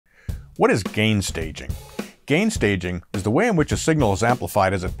What is gain staging? Gain staging is the way in which a signal is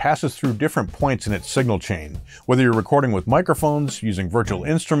amplified as it passes through different points in its signal chain. Whether you're recording with microphones, using virtual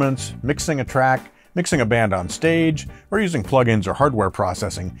instruments, mixing a track, mixing a band on stage, or using plugins or hardware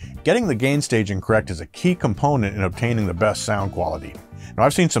processing, getting the gain staging correct is a key component in obtaining the best sound quality. Now,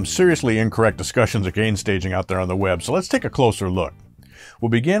 I've seen some seriously incorrect discussions of gain staging out there on the web, so let's take a closer look. We'll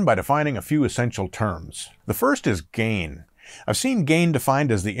begin by defining a few essential terms. The first is gain. I've seen gain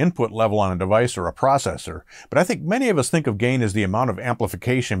defined as the input level on a device or a processor, but I think many of us think of gain as the amount of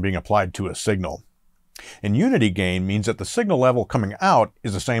amplification being applied to a signal. And unity gain means that the signal level coming out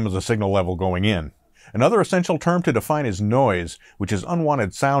is the same as the signal level going in. Another essential term to define is noise, which is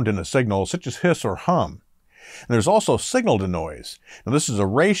unwanted sound in a signal such as hiss or hum. And there's also signal to noise. Now this is a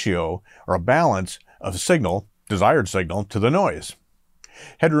ratio or a balance of signal, desired signal, to the noise.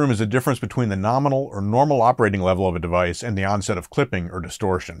 Headroom is the difference between the nominal or normal operating level of a device and the onset of clipping or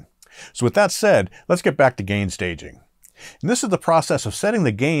distortion. So with that said, let's get back to gain staging. And this is the process of setting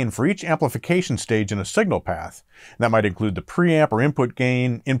the gain for each amplification stage in a signal path. And that might include the preamp or input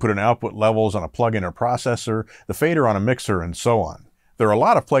gain, input and output levels on a plugin or processor, the fader on a mixer, and so on. There are a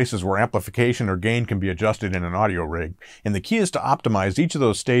lot of places where amplification or gain can be adjusted in an audio rig, and the key is to optimize each of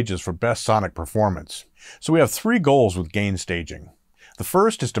those stages for best sonic performance. So we have three goals with gain staging. The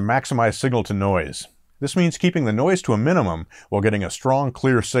first is to maximize signal to noise. This means keeping the noise to a minimum while getting a strong,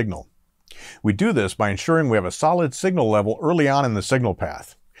 clear signal. We do this by ensuring we have a solid signal level early on in the signal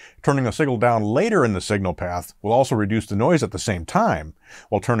path. Turning a signal down later in the signal path will also reduce the noise at the same time,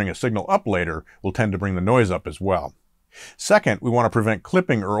 while turning a signal up later will tend to bring the noise up as well. Second, we want to prevent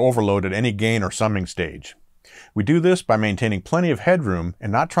clipping or overload at any gain or summing stage. We do this by maintaining plenty of headroom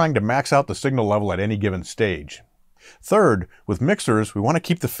and not trying to max out the signal level at any given stage. Third, with mixers, we want to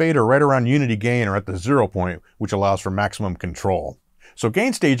keep the fader right around unity gain or at the 0 point, which allows for maximum control. So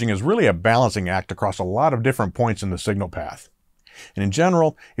gain staging is really a balancing act across a lot of different points in the signal path. And in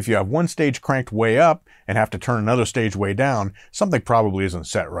general, if you have one stage cranked way up and have to turn another stage way down, something probably isn't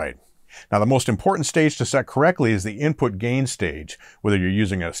set right. Now, the most important stage to set correctly is the input gain stage, whether you're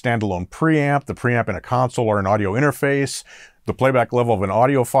using a standalone preamp, the preamp in a console or an audio interface, the playback level of an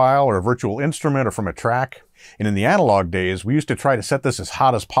audio file or a virtual instrument or from a track. And in the analog days, we used to try to set this as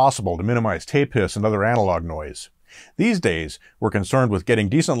hot as possible to minimize tape hiss and other analog noise. These days, we're concerned with getting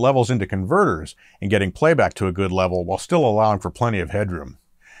decent levels into converters and getting playback to a good level while still allowing for plenty of headroom.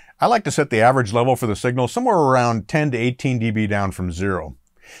 I like to set the average level for the signal somewhere around 10 to 18 dB down from 0.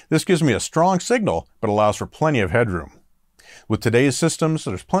 This gives me a strong signal, but allows for plenty of headroom. With today's systems,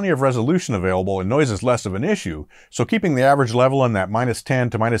 there's plenty of resolution available and noise is less of an issue, so keeping the average level in that -10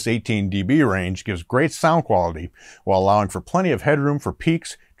 to -18 dB range gives great sound quality while allowing for plenty of headroom for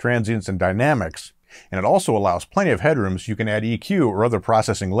peaks, transients, and dynamics, and it also allows plenty of headroom so you can add EQ or other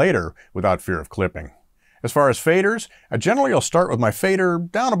processing later without fear of clipping. As far as faders, I generally will start with my fader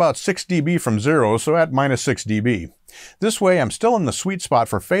down about 6 dB from 0, so at -6 dB. This way I'm still in the sweet spot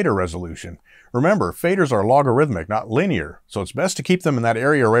for fader resolution. Remember, faders are logarithmic, not linear, so it's best to keep them in that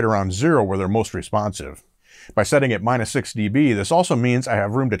area right around 0 where they're most responsive. By setting it -6 dB, this also means I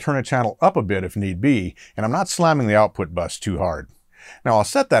have room to turn a channel up a bit if need be, and I'm not slamming the output bus too hard. Now I'll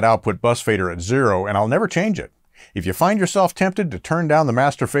set that output bus fader at 0 and I'll never change it. If you find yourself tempted to turn down the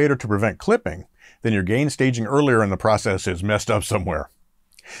master fader to prevent clipping, then your gain staging earlier in the process is messed up somewhere.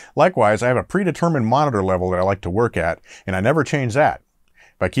 Likewise, I have a predetermined monitor level that I like to work at, and I never change that.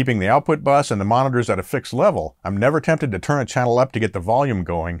 By keeping the output bus and the monitors at a fixed level, I'm never tempted to turn a channel up to get the volume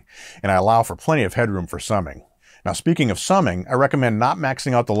going, and I allow for plenty of headroom for summing. Now speaking of summing, I recommend not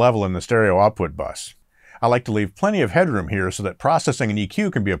maxing out the level in the stereo output bus. I like to leave plenty of headroom here so that processing and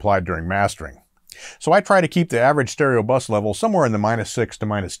EQ can be applied during mastering. So I try to keep the average stereo bus level somewhere in the -6 to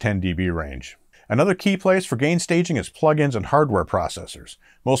 -10 dB range. Another key place for gain staging is plugins and hardware processors.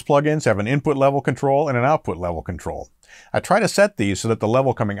 Most plugins have an input level control and an output level control. I try to set these so that the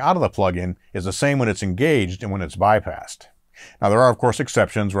level coming out of the plugin is the same when it's engaged and when it's bypassed. Now there are of course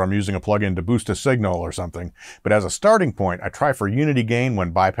exceptions where I'm using a plugin to boost a signal or something, but as a starting point I try for unity gain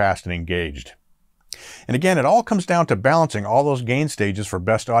when bypassed and engaged. And again, it all comes down to balancing all those gain stages for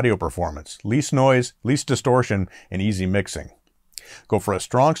best audio performance, least noise, least distortion, and easy mixing. Go for a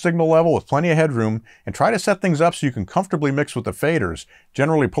strong signal level with plenty of headroom and try to set things up so you can comfortably mix with the faders,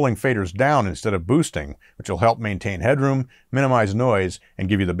 generally pulling faders down instead of boosting, which will help maintain headroom, minimize noise, and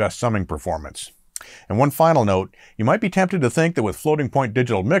give you the best summing performance. And one final note, you might be tempted to think that with floating point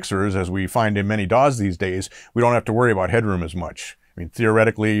digital mixers, as we find in many DAWs these days, we don't have to worry about headroom as much. I mean,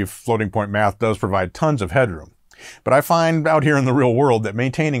 theoretically, floating point math does provide tons of headroom. But I find out here in the real world that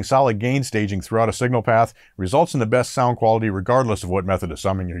maintaining solid gain staging throughout a signal path results in the best sound quality regardless of what method of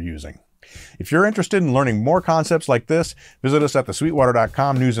summing you're using. If you're interested in learning more concepts like this, visit us at the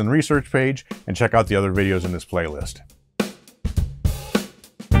Sweetwater.com news and research page and check out the other videos in this playlist.